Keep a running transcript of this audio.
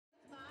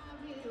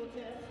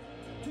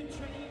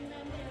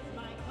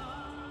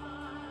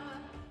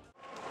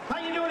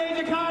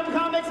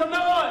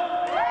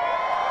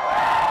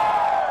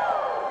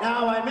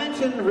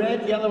action,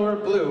 red, yellow, or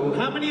blue.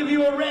 How many of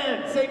you are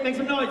red? Say, make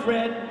some noise,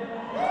 red.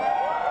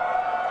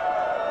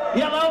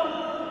 Yellow?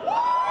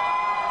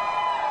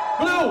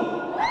 Blue?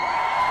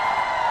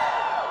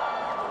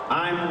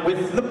 I'm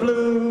with the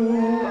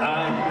blue,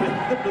 I'm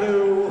with the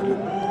blue.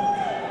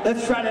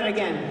 Let's try that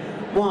again.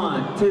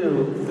 1,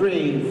 2,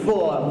 3,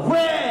 4.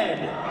 Red!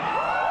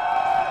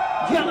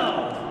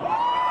 Yellow!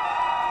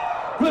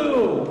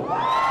 Blue!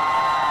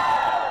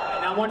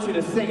 And I want you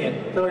to sing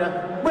it. So we're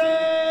gonna,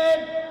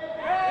 red!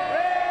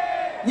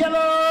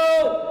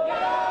 Yellow!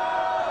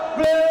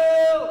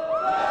 Blue!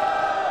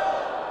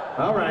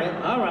 All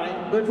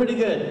right, we're pretty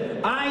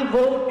good. I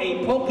wrote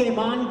a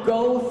Pokemon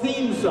Go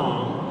theme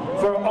song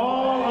for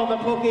all of the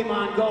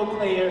Pokemon Go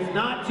players,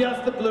 not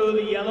just the blue,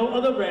 the yellow,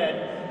 or the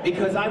red,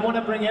 because I want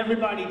to bring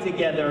everybody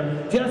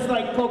together, just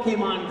like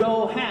Pokemon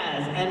Go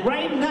has. And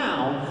right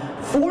now,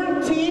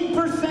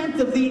 14%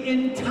 of the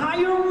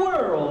entire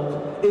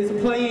world is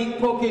playing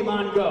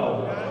Pokemon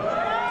Go.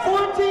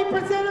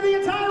 14% of the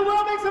entire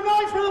world. Make some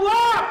noise for the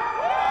world!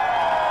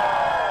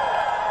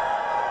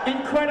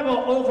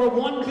 Incredible, over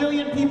 1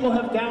 billion people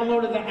have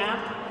downloaded the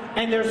app,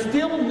 and there's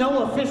still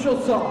no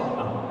official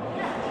song.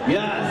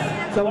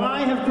 Yes, so I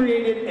have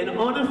created an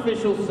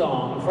unofficial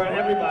song for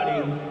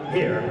everybody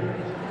here,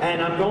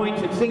 and I'm going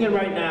to sing it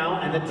right now,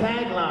 and the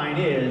tagline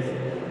is,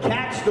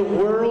 catch the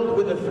world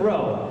with a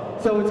throw.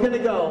 So it's gonna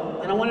go,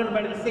 and I want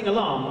everybody to sing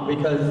along,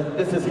 because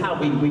this is how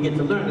we get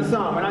to learn the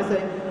song. When I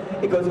say,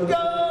 it goes,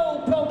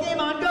 go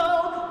Pokemon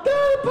Go,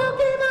 go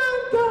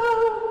Pokemon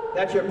Go.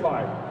 That's your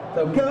part.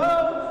 So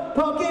go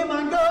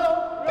Pokemon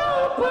Go,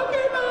 go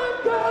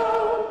Pokemon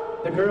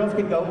Go. The girls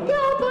can go,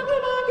 go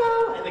Pokemon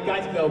Go. And the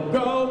guys can go,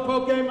 go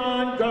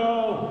Pokemon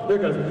Go. There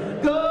it goes,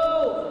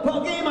 go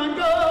Pokemon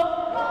Go.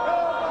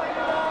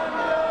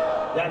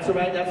 That's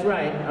right, that's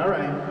right. All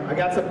right. I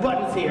got some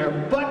buttons here.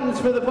 Buttons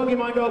for the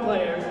Pokemon Go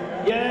players.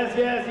 Yes,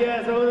 yes,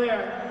 yes, over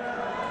there.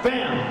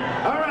 Bam.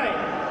 All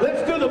right.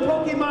 Let's do the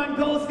Pokemon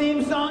Go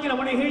theme song, and I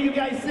want to hear you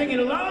guys sing it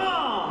along.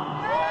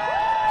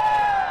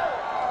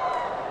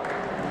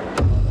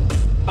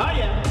 Oh,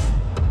 yeah.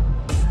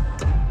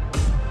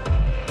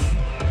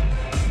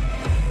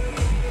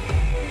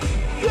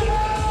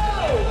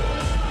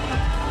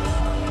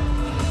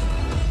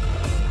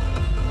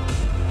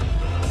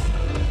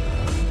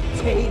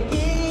 Take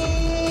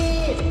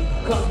it,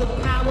 'cause the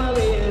power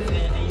is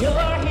in your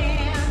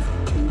hands.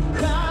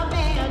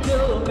 Command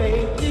your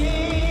make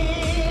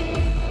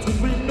it to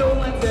where no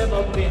one's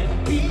ever been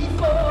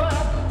before.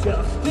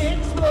 Just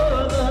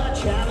explore the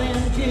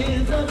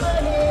challenges of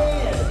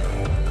ahead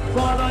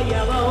for the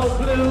yellow,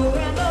 blue,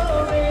 and the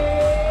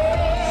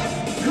red.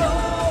 Go,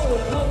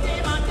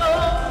 Pokemon Go.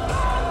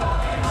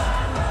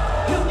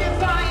 You can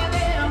find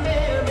them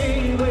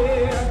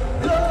everywhere.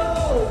 Go,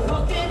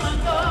 Pokemon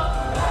Go.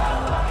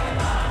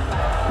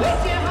 Let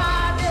your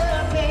heart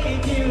just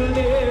take you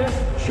there.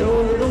 Show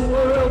the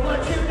world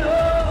what you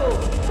know.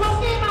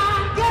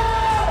 Pokemon Go!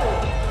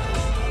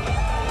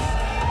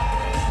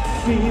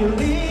 Feel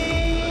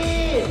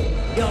it.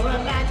 Your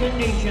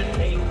imagination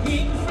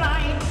taking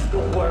flight. The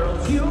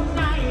world's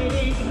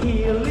uniting.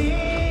 Heal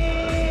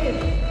it.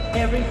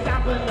 Every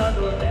stop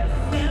another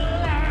lesson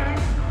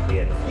learned.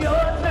 It's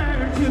your turn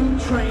to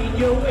train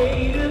your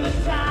way to the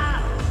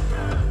top.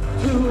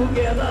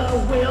 Together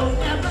we'll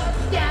never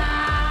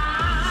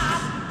stop.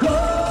 Go,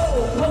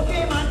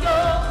 Pokemon Go.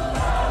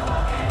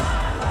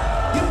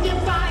 You can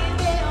find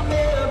them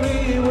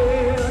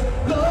everywhere.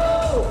 Go,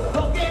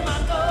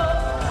 Pokemon Go.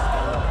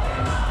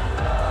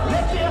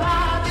 Let your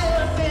heart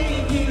just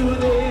take you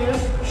there.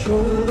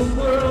 Show the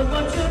world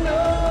what you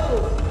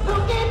know.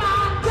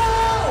 Pokemon Go.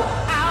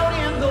 Out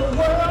in the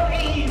world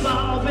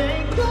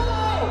evolving. Go.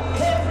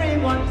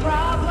 Everyone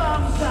problem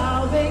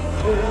solving.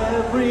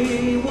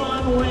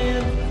 Everyone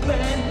wins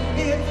when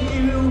it's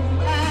you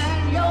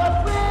and your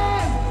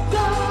friends.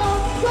 Go,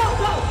 go,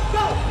 go,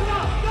 go,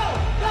 go, go,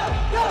 go,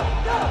 go,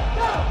 go,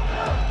 go.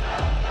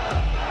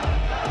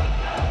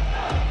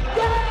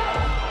 Go!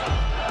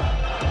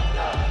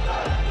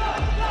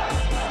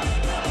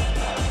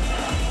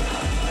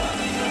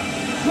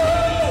 Go,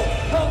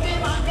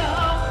 Pokemon Go.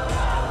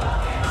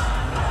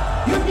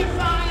 You can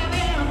find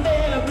them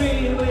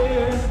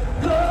everywhere.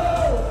 Go,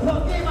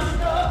 Pokemon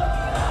Go.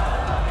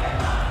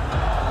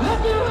 Let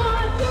your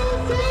heart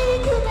just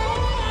take you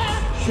there.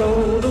 Show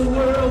the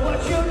world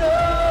what you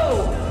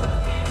know.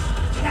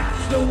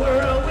 Catch the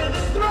world with a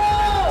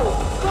throw.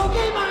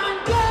 Pokemon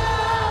Go!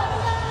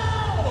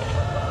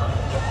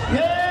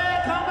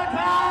 Yeah, come on,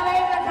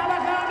 ladies, come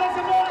on, make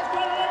some noise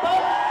for the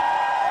boys.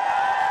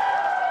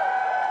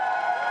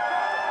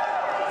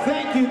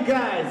 Thank you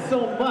guys so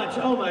much.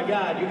 Oh my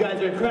God, you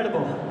guys are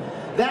incredible.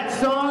 That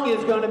song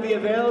is going to be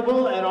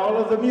available at all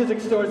of the music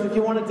stores if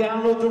you want to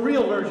download the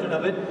real version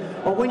of it.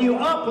 But when you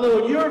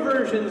upload your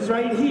versions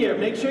right here,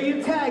 make sure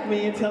you tag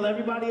me and tell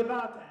everybody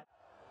about that.